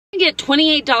Get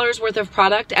 $28 worth of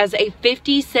product as a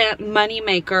 50-cent money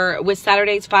maker with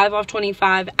Saturday's 5 off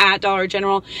 25 at Dollar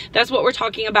General. That's what we're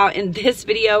talking about in this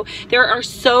video. There are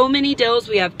so many deals.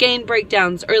 We have gain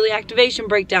breakdowns, early activation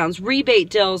breakdowns, rebate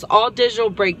deals, all digital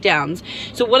breakdowns.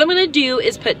 So what I'm going to do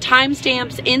is put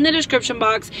timestamps in the description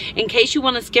box in case you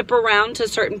want to skip around to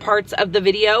certain parts of the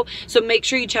video. So make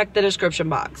sure you check the description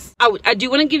box. I do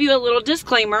want to give you a little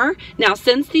disclaimer. Now,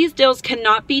 since these deals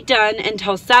cannot be done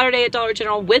until Saturday at Dollar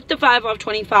General with the 5 off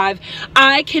 25,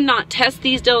 I cannot test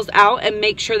these deals out and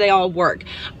make sure they all work.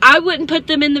 I wouldn't put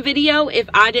them in the video if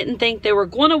I didn't think they were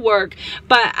going to work,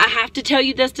 but I have to tell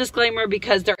you this disclaimer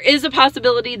because there is a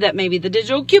possibility that maybe the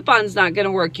digital coupon's not going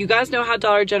to work. You guys know how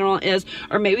Dollar General is,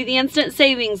 or maybe the instant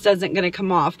savings doesn't going to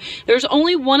come off. There's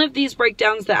only one of these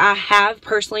breakdowns that I have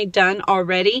personally done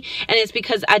already, and it's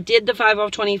because I did the 5 off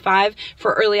 25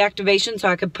 for early activation, so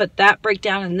I could put that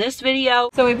breakdown in this video.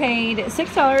 So we paid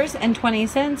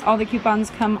 $6.20. All the coupons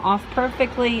come off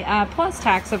perfectly, plus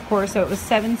tax, of course, so it was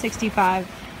 $7.65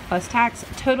 plus tax.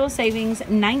 Total savings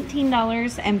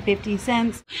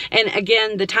 $19.50. And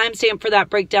again, the timestamp for that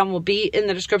breakdown will be in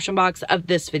the description box of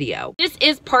this video. This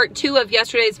is part 2 of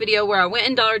yesterday's video where I went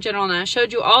in Dollar General and I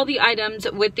showed you all the items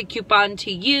with the coupon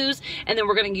to use, and then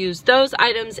we're going to use those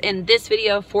items in this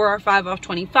video for our 5 off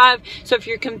 25. So if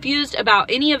you're confused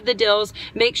about any of the deals,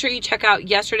 make sure you check out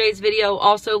yesterday's video,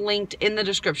 also linked in the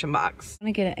description box. I'm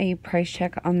going to get a price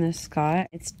check on this Scott.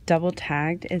 It's double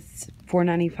tagged. It's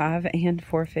 $4.95 and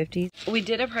 $4.50. We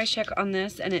did a price check on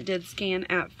this and it did scan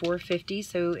at $4.50.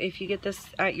 So if you get this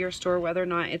at your store, whether or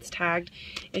not it's tagged,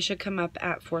 it should come up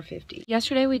at $4.50.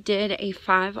 Yesterday we did a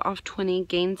 5 off 20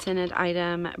 gain scented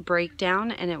item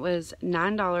breakdown, and it was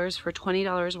 $9 for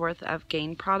 $20 worth of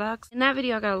gain products. In that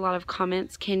video I got a lot of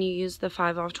comments. Can you use the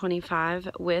 5 off 25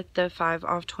 with the 5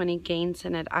 off 20 gain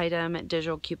scented item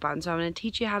digital coupon? So I'm going to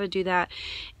teach you how to do that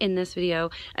in this video.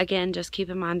 Again, just keep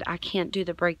in mind I can't do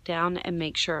the breakdown and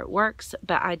make sure it works,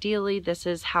 but ideally this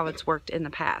is how it's worked in the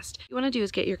past. What you want to do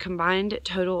is get your combined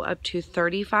total up to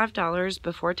 $35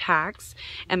 before tax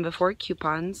and before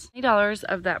coupons. $20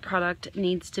 of that product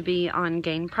needs to be on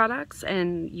gain products,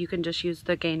 and you can just use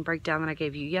the gain breakdown that I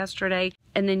gave you yesterday.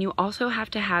 And then you also have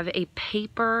to have a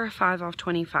paper 5 off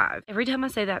 25. Every time I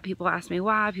say that, people ask me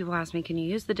why. People ask me, can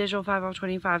you use the digital 5 off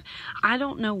 25? I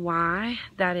don't know why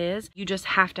that is. You just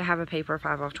have to have a paper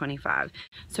 5 off 25.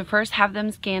 So first, have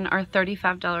them scan our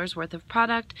 $35 worth of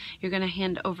product. You're going to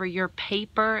hand over your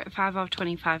paper 5 off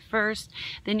 25 first.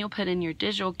 Then you'll put in your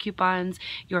digital coupons.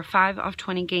 Your 5 off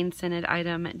 20 gain scented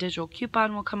item digital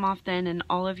coupon will come off then, and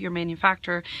all of your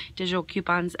manufacturer digital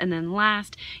coupons. And then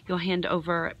last, you'll hand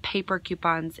over paper coupons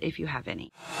if you have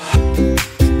any.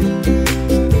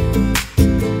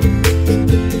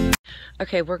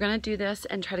 Okay, we're going to do this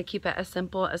and try to keep it as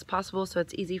simple as possible so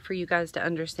it's easy for you guys to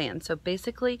understand. So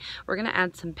basically, we're going to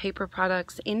add some paper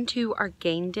products into our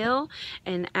gain deal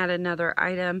and add another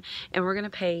item, and we're going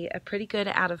to pay a pretty good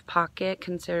out-of-pocket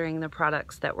considering the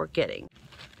products that we're getting.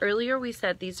 Earlier we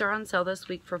said these are on sale this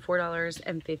week for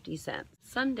 $4.50.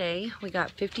 Sunday we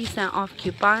got 50% off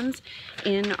coupons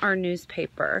in our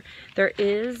newspaper. There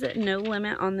is no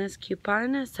limit on this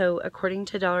coupon, so according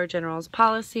to Dollar General's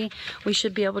policy, we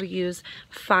should be able to use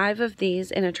 5 of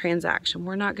these in a transaction.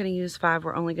 We're not going to use 5,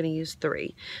 we're only going to use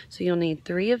 3. So you'll need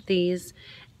 3 of these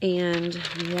and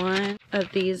 1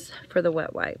 of these for the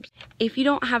wet wipes. If you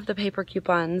don't have the paper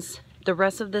coupons, the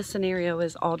rest of this scenario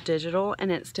is all digital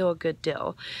and it's still a good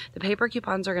deal. The paper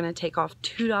coupons are going to take off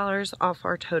 $2 off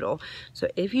our total. So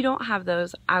if you don't have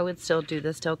those, I would still do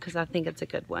this deal because I think it's a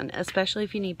good one, especially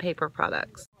if you need paper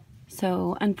products.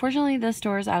 So unfortunately this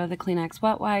store is out of the Kleenex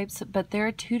wet wipes, but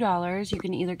they're $2. You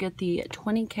can either get the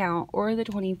 20 count or the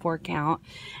 24 count,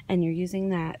 and you're using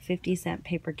that 50-cent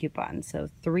paper coupon. So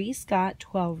 3 Scott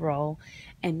 12 roll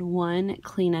and 1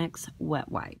 Kleenex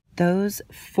wet wipe. Those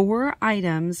 4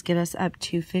 items get us up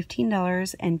to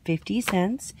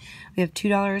 $15.50. We have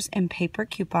 $2 in paper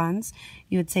coupons.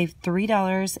 You would save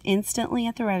 $3 instantly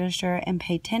at the register and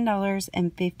pay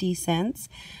 $10.50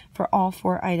 for all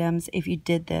 4 items if you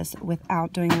did this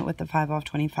without doing it with the 5 off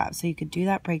 25. So you could do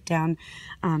that breakdown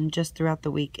just throughout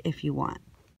the week if you want.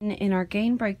 In our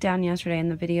gain breakdown yesterday in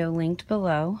the video linked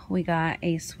below, we got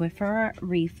a Swiffer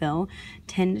refill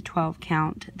 10 to 12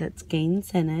 count that's gain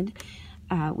scented.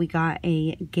 We got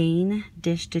a Gain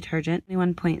dish detergent,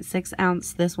 21.6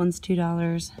 ounce. This one's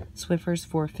 $2. Swiffer's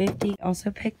 $4.50.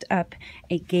 Also picked up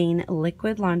a Gain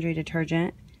liquid laundry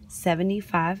detergent,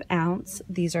 75 ounce.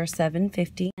 These are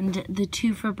 $7.50. And the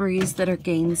 2 Febreze that are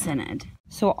Gain scented.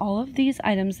 So all of these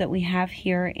items that we have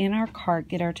here in our cart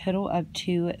get our total up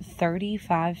to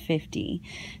 $35.50.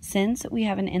 Since we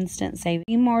have an instant save,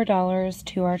 $3 more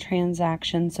to our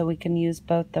transaction, so we can use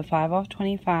both the 5 off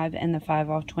 25 and the 5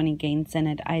 off 20 gain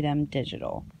scented item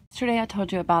digital. Yesterday I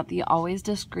told you about the Always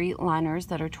Discreet liners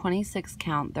that are 26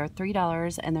 count. They're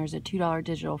 $3 and there's a $2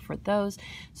 digital for those.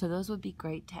 So those would be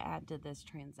great to add to this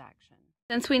transaction.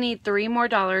 Since we need $3 more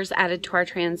added to our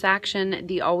transaction,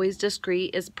 the Always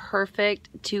Discreet is perfect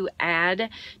to add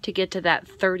to get to that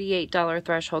 $38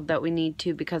 threshold that we need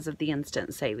to because of the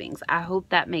instant savings. I hope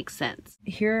that makes sense.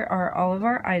 Here are all of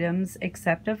our items,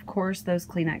 except of course those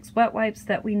Kleenex wet wipes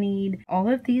that we need. All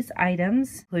of these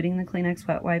items, including the Kleenex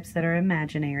wet wipes that are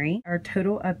imaginary, are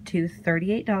total up to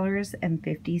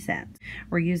 $38.50.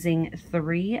 We're using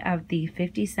 3 of the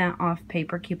 50-cent off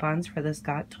paper coupons for the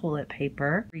Scott toilet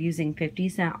paper. We're using 50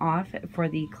 cent off for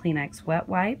the Kleenex wet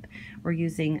wipe. We're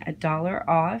using $1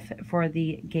 off for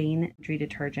the Gain laundry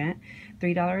detergent,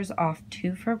 $3 off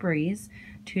 2 Febreze,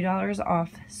 $2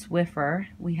 off Swiffer.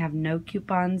 We have no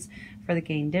coupons for the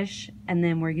Gain dish, and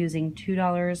then we're using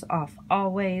 $2 off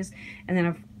Always, and then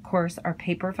of course our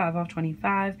paper 5 off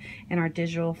 25 and our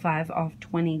digital 5 off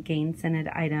 20 gain scented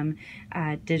item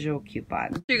digital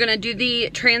coupon. You're going to do the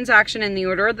transaction in the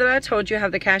order that I told you.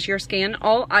 Have the cashier scan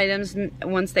all items.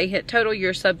 Once they hit total,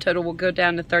 your subtotal will go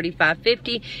down to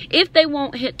 $35.50. If they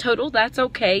won't hit total, that's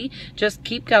okay. Just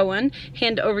keep going.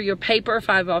 Hand over your paper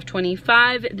 5 off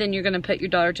 25. Then you're going to put your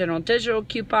Dollar General digital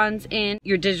coupons in.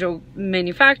 Your digital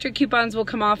manufacturer coupons will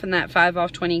come off in that 5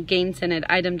 off 20 gain scented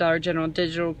item Dollar General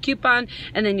digital coupon,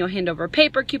 and then you'll hand over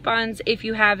paper coupons if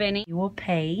you have any. You will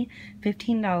pay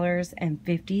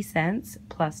 $15.50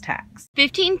 plus tax.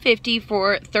 $15.50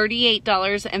 for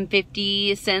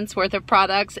 $38.50 worth of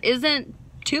products isn't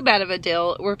too bad of a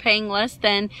deal. We're paying less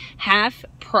than half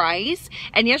price.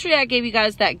 And yesterday I gave you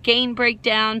guys that Gain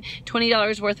breakdown,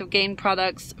 $20 worth of Gain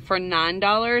products for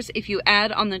 $9. If you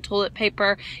add on the toilet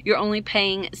paper, you're only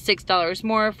paying $6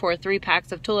 more for 3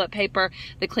 packs of toilet paper,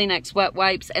 the Kleenex wet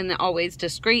wipes, and the Always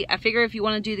Discreet. I figure if you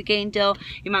want to do the Gain deal,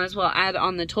 you might as well add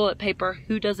on the toilet paper.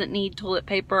 Who doesn't need toilet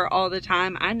paper all the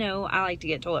time? I know, I like to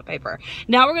get toilet paper.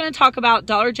 Now we're going to talk about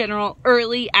Dollar General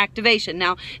early activation.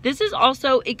 Now this is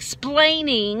also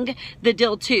explaining the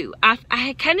deal too. I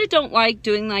kind of don't like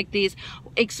doing like these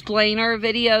explainer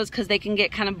videos because they can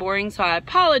get kind of boring, so I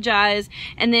apologize.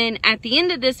 And then at the end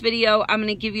of this video, I'm going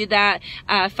to give you that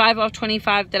 5 off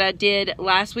 25 that I did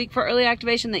last week for early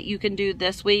activation that you can do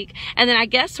this week. And then I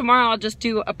guess tomorrow I'll just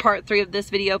do a part 3 of this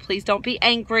video. Please don't be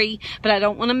angry, but I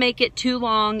don't want to make it too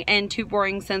long and too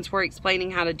boring since we're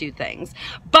explaining how to do things.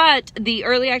 But the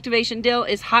early activation deal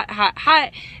is hot, hot,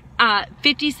 hot.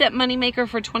 50-cent moneymaker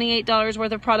for $28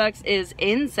 worth of products is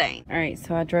insane. All right,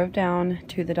 so I drove down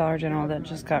to the Dollar General that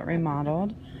just got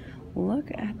remodeled. Look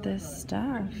at this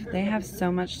stuff. They have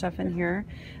so much stuff in here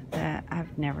that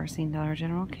I've never seen Dollar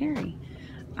General carry.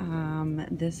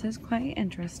 This is quite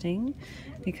interesting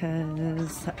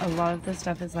because a lot of the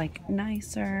stuff is like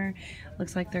nicer.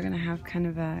 Looks like they're gonna have kind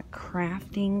of a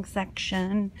crafting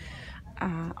section.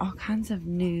 All kinds of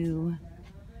new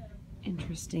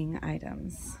interesting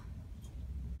items.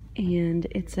 And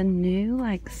it's a new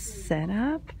like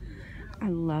setup. I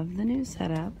love the new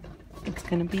setup. It's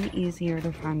gonna be easier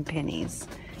to find pennies,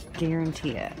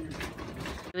 guarantee it.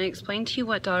 I'm going to explain to you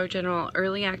what Dollar General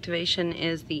early activation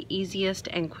is the easiest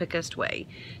and quickest way.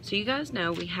 So you guys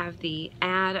know we have the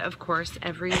ad, of course,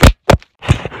 every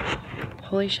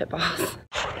holy shit balls.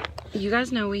 You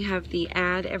guys know we have the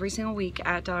ad every single week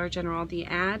at Dollar General. The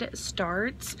ad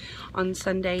starts on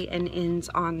Sunday and ends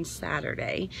on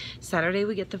Saturday. Saturday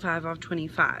we get the 5 off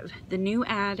 25. The new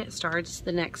ad starts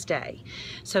the next day.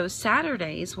 So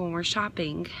Saturdays when we're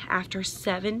shopping after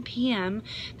 7 p.m.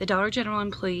 the Dollar General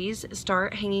employees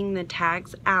start hanging the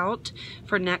tags out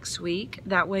for next week.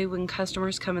 That way when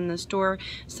customers come in the store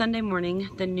Sunday morning,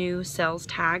 the new sales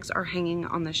tags are hanging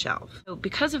on the shelf. So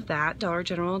because of that, Dollar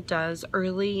General does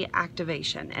early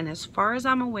activation, and as far as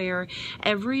I'm aware,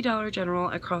 every Dollar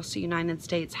General across the United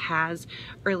States has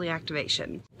early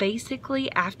activation.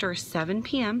 Basically after 7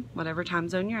 p.m., whatever time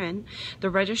zone you're in, the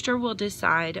register will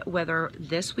decide whether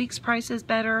this week's price is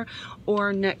better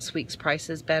or next week's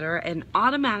price is better, and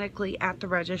automatically at the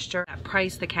register, that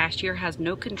price, the cashier has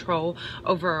no control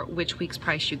over which week's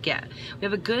price you get. We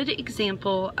have a good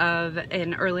example of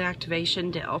an early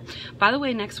activation deal. By the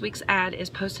way, next week's ad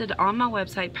is posted on my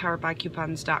website,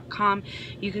 poweredbycoupons.com. shopkick.com.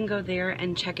 You can go there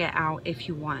and check it out if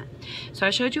you want. So I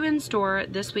showed you in store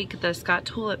this week the Scott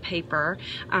toilet paper.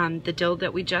 The deal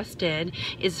that we just did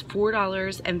is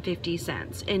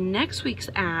 $4.50. In next week's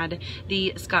ad,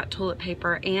 the Scott toilet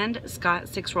paper and Scott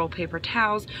 6-roll paper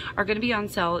towels are going to be on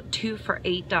sale 2 for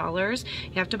 $8.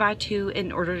 You have to buy 2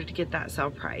 in order to get that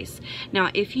sale price. Now,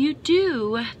 if you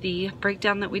do the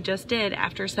breakdown that we just did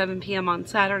after 7 p.m. on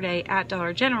Saturday at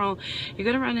Dollar General, you're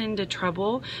going to run into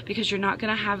trouble because you're not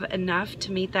going to have enough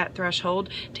to meet that threshold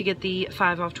to get the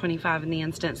 5 off 25 and the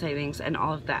instant savings and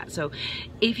all of that. So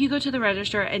if you go to the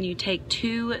register and you take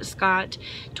 2 Scott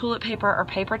toilet paper or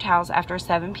paper towels after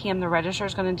 7 p.m., the register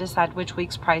is going to decide which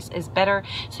week's price is better.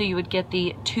 So you would get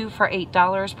the 2 for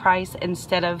 $8 price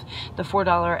instead of the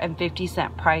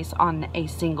 $4.50 price on a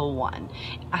single one.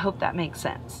 I hope that makes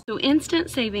sense. So instant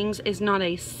savings is not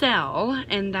a sell,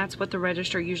 and that's what the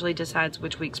register usually decides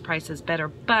which week's price is better,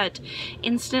 but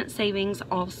instant savings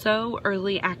also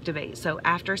early activate. So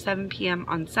after 7 p.m.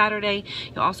 on Saturday,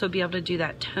 you'll also be able to do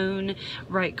that tone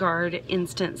right guard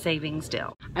instant savings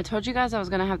deal. I told you guys I was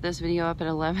going to have this video up at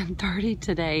 11:30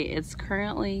 today. It's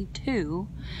currently 2.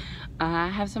 I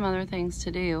have some other things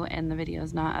to do and the video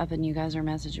is not up and you guys are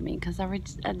messaging me because I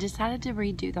decided to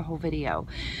redo the whole video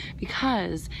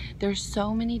because there's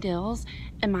so many deals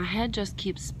and my head just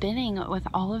keeps spinning with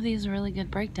all of these really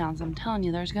good breakdowns. I'm telling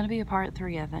you, there's going to be a part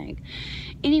 3, I think.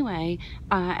 Anyway,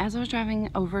 as I was driving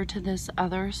over to this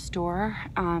other store,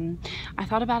 I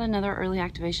thought about another early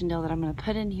activation deal that I'm going to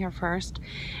put in here first,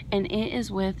 and it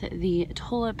is with the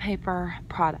toilet paper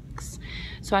products.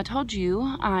 So I told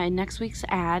you in next week's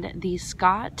ad, the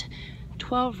Scott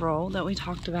 12-roll that we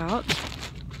talked about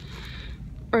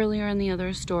earlier in the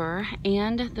other store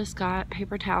and the Scott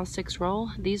paper towel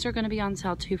 6-roll, these are going to be on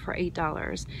sale 2 for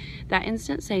 $8. That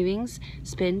instant savings,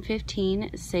 spend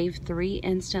 15, save 3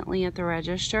 instantly at the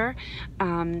register,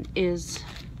 is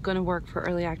going to work for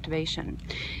early activation.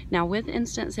 Now with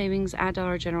instant savings at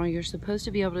Dollar General, you're supposed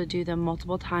to be able to do them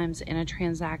multiple times in a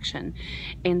transaction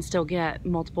and still get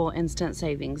multiple instant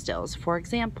savings deals. For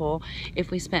example, if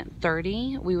we spent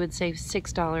 $30, we would save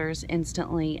 $6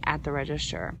 instantly at the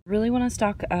register. Really want to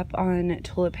stock up on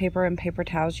toilet paper and paper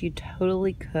towels, you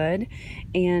totally could,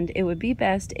 and it would be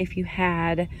best if you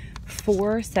had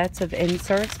 4 sets of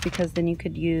inserts, because then you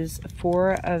could use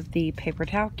 4 of the paper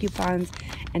towel coupons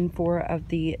and 4 of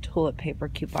the toilet paper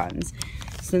coupons.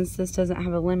 Since this doesn't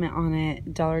have a limit on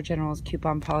it, Dollar General's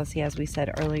coupon policy, as we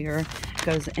said earlier,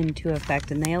 goes into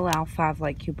effect, and they allow 5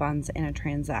 like coupons in a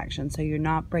transaction, so you're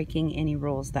not breaking any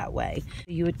rules that way.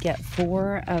 You would get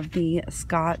 4 of the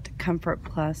Scott Comfort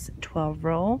Plus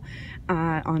 12-roll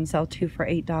on sale 2 for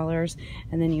 $8,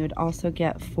 and then you would also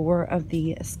get 4 of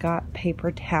the Scott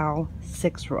Paper Towel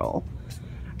 6-roll.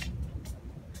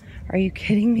 Are you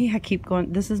kidding me? I keep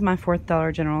going. This is my 4th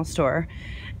Dollar General store.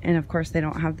 And of course they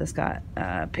don't have the Scott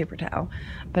paper towel,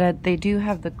 but they do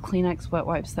have the Kleenex wet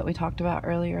wipes that we talked about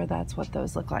earlier. That's what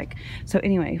those look like. So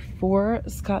anyway, 4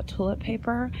 Scott toilet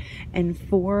paper and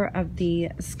 4 of the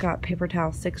Scott paper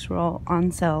towel 6-roll on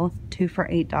sale 2 for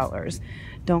 $8.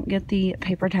 Don't get the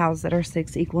paper towels that are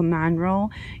 6 equal 9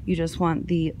 roll. You just want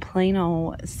the plain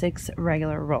old 6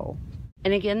 regular roll.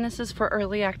 And again, this is for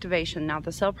early activation. Now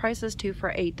the sale price is 2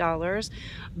 for $8,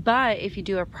 but if you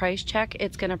do a price check,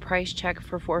 it's going to price check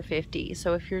for $4.50.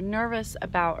 So if you're nervous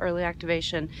about early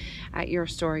activation at your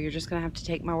store, you're just going to have to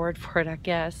take my word for it, I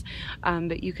guess.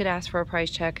 But you could ask for a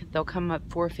price check. They'll come up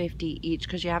 $4.50 each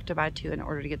because you have to buy 2 in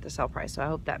order to get the sale price. So I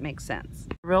hope that makes sense.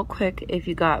 Real quick, if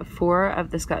you got 4 of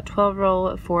the Scott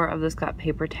 12-roll, 4 of the Scott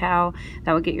paper towel,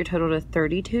 that would get your total to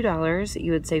 $32.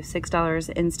 You would save $6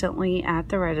 instantly at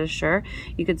the register.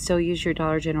 You could still use your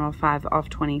Dollar General 5 off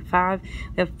 25. We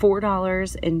have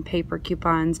 $4 in paper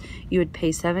coupons. You would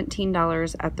pay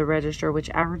 $17 at the register, which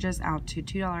averages out to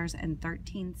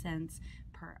 $2.13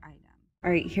 per item. All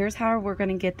right, here's how we're going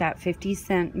to get that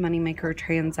 50-cent moneymaker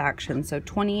transaction. So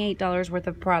 $28 worth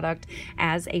of product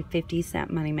as a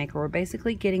 50-cent moneymaker. We're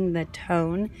basically getting the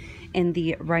tone and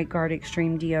the Right Guard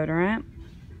Extreme deodorant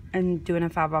and doing a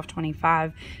 5 off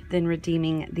 25, then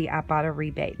redeeming the Ibotta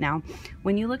rebate. Now,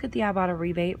 when you look at the Ibotta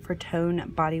rebate for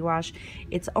Tone body wash,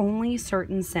 it's only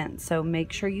certain scents, so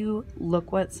make sure you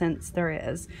look what scents there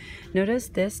is. Notice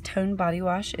this Tone body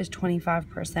wash is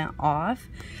 25% off,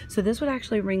 so this would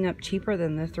actually ring up cheaper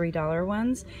than the $3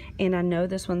 ones, and I know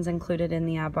this one's included in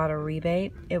the Ibotta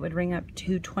rebate. It would ring up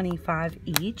 $2.25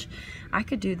 each. I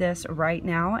could do this right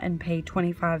now and pay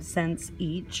 25 cents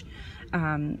each.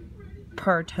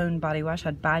 per tone body wash.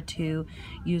 I'd buy 2,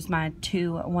 use my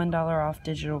 2 $1 off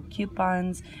digital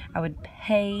coupons. I would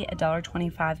pay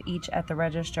 $1.25 each at the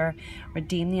register,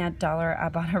 redeem the $1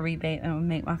 Ibotta rebate, and it would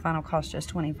make my final cost just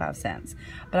 25 cents.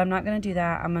 But I'm not going to do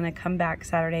that. I'm going to come back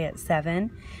Saturday at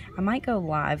 7. I might go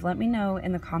live. Let me know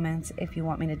in the comments if you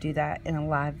want me to do that in a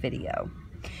live video.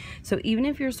 So even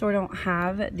if your store don't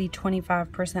have the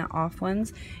 25% off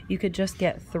ones, you could just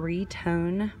get 3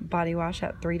 tone body wash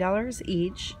at $3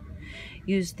 each.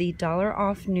 Use the $1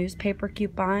 off newspaper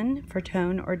coupon for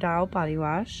tone or dial body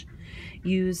wash.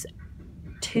 Use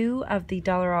 2 of the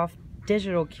 $1 off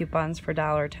digital coupons for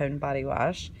dial or tone body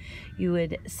wash. You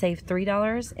would save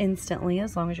 $3 instantly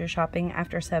as long as you're shopping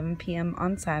after 7 p.m.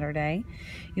 on Saturday.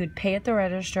 You would pay at the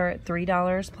register at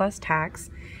 $3 plus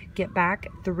tax. Get back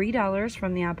 $3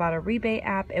 from the Ibotta rebate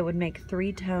app. It would make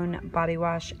 3 tone body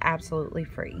wash absolutely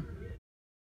free.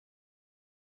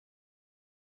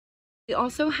 We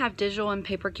also have digital and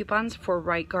paper coupons for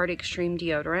Right Guard Extreme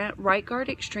Deodorant. Right Guard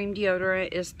Extreme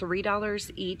Deodorant is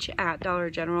 $3 each at Dollar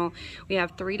General. We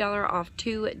have $3 off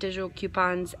 2 digital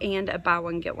coupons and a buy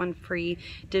one get one free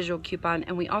digital coupon.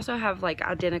 And we also have like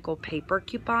identical paper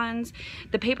coupons.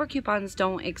 The paper coupons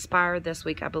don't expire this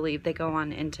week, I believe. They go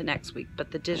on into next week,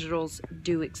 but the digitals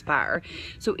do expire.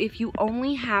 So if you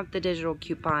only have the digital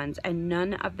coupons and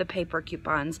none of the paper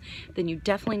coupons, then you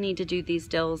definitely need to do these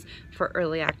deals for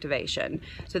early activation.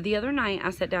 So the other night I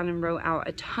sat down and wrote out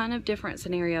a ton of different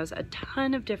scenarios, a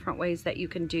ton of different ways that you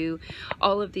can do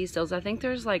all of these deals. I think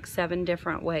there's like 7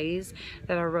 different ways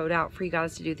that I wrote out for you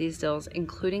guys to do these deals,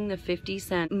 including the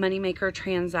 50-cent moneymaker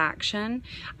transaction.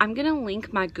 I'm going to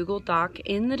link my Google Doc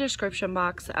in the description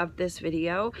box of this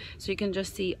video so you can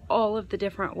just see all of the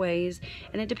different ways,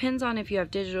 and it depends on if you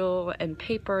have digital and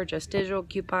paper, just digital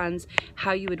coupons,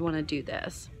 how you would want to do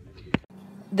this.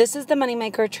 This is the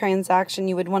moneymaker transaction.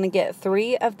 You would want to get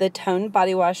 3 of the tone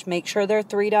body wash. Make sure they're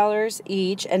 $3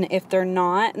 each, and if they're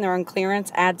not and they're on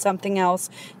clearance, add something else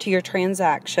to your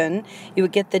transaction. You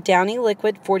would get the Downy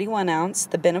Liquid 41 ounce,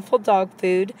 the Beneful dog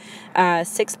food,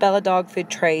 6 Bella dog food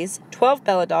trays, 12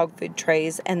 Bella dog food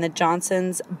trays, and the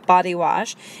Johnson's body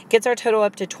wash. Gets our total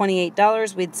up to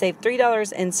 $28. We'd save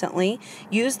 $3 instantly.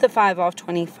 Use the 5 off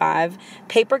 25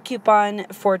 paper coupon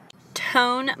for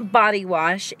tone body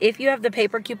wash. If you have the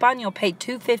paper coupon, you'll pay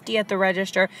 $2.50 at the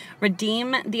register.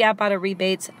 Redeem the Ibotta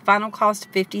rebates. Final cost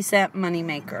 50-cent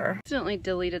moneymaker. Accidentally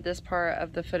deleted this part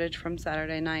of the footage from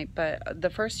Saturday night, but the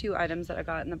first 2 items that I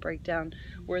got in the breakdown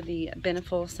were the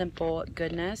Beneful Simple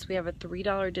Goodness. We have a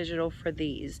 $3 digital for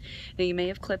these. Now you may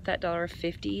have clipped that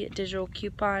 $1.50 digital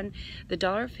coupon. The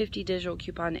 $1.50 digital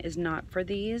coupon is not for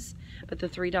these, but the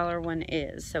 $3 one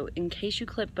is. So in case you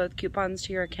clip both coupons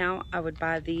to your account, I would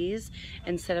buy these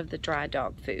instead of the dry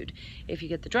dog food. If you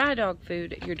get the dry dog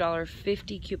food, your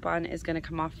 $1.50 coupon is going to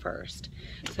come off first.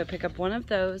 So pick up one of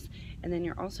those, and then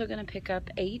you're also going to pick up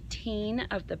 18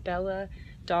 of the Bella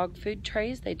dog food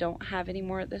trays. They don't have any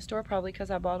more at the store, probably because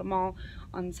I bought them all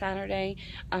on Saturday.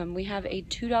 We have a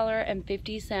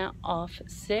 $2.50 off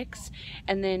 6,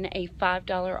 and then a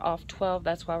 $5 off 12.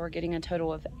 That's why we're getting a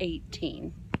total of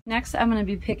 18. Next, I'm going to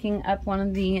be picking up one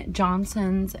of the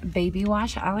Johnson's baby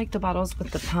wash. I like the bottles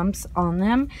with the pumps on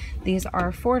them. These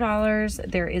are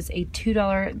 $4. There is a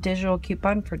 $2 digital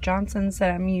coupon for Johnson's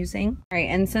that I'm using. All right,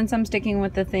 and since I'm sticking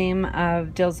with the theme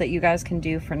of deals that you guys can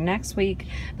do for next week,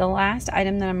 the last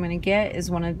item that I'm going to get is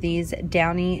one of these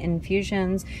Downy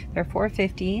infusions. They're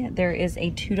 $4.50. There is a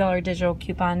 $2 digital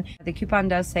coupon. The coupon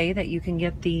does say that you can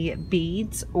get the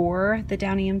beads or the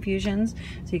Downy infusions,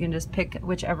 so you can just pick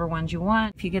whichever ones you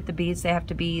want. If you get the beads, they have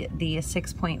to be the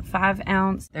 6.5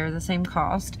 ounce. They're the same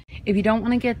cost. If you don't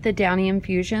want to get the Downy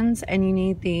infusions and you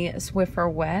need the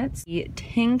Swiffer wets, the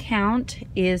 10 count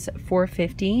is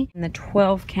 $4.50 and the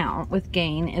 12 count with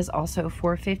Gain is also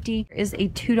 $4.50. There is a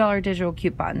 $2 digital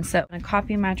coupon. So I'm going to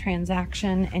copy my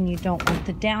transaction, and you don't want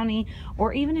the Downy,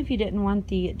 or even if you didn't want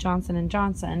the Johnson &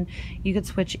 Johnson, you could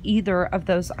switch either of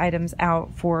those items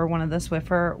out for one of the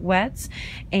Swiffer wets.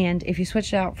 And if you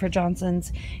switch it out for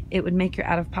Johnson's, it would make your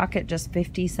out of pocket just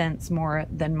 50 cents more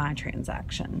than my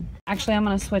transaction. Actually, I'm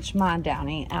going to switch my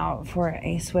Downy out for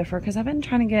a Swiffer because I've been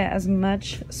trying to get as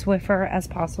much Swiffer as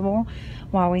possible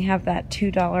while we have that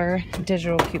 $2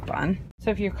 digital coupon. So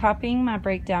if you're copying my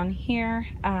breakdown here,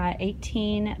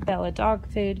 18 Bella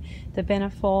dog food, the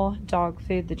Beneful dog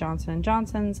food, the Johnson &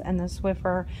 Johnson's, and the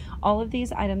Swiffer, all of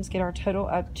these items get our total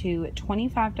up to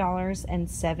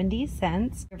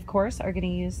 $25.70. Of course, are going to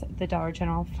use the Dollar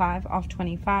General 5 off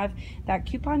 25. That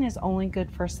coupon is only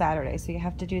good for Saturday, so you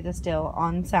have to do this deal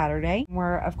on Saturday.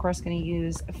 We're of course going to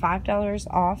use $5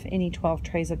 off any 12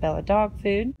 trays of Bella dog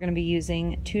food. We're going to be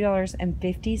using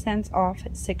 $2.50 off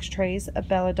 6 trays of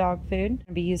Bella dog food. We're going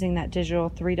to be using that digital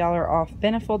 $3 off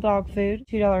Beneful dog food,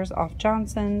 $2 off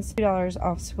Johnson's, $2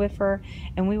 off Swiffer,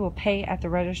 and we will pay at the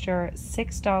register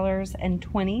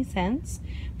 $6.20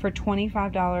 for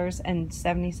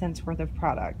 $25.70 worth of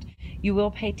product. You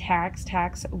will pay tax.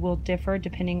 Tax will differ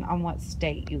depending on what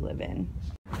state you live in.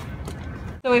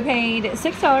 So we paid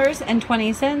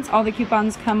 $6.20. All the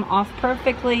coupons come off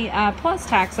perfectly, plus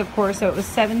tax, of course, so it was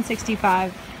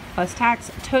 $7.65 plus tax.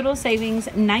 Total savings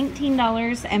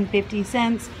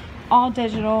 $19.50, all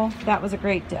digital. That was a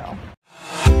great deal.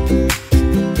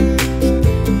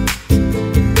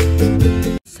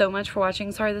 So much for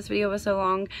watching. Sorry this video was so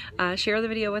long. Share the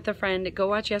video with a friend. Go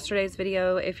watch yesterday's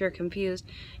video if you're confused.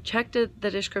 Check the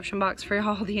description box for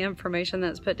all the information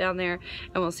that's put down there,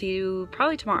 and we'll see you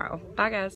probably tomorrow. Bye guys.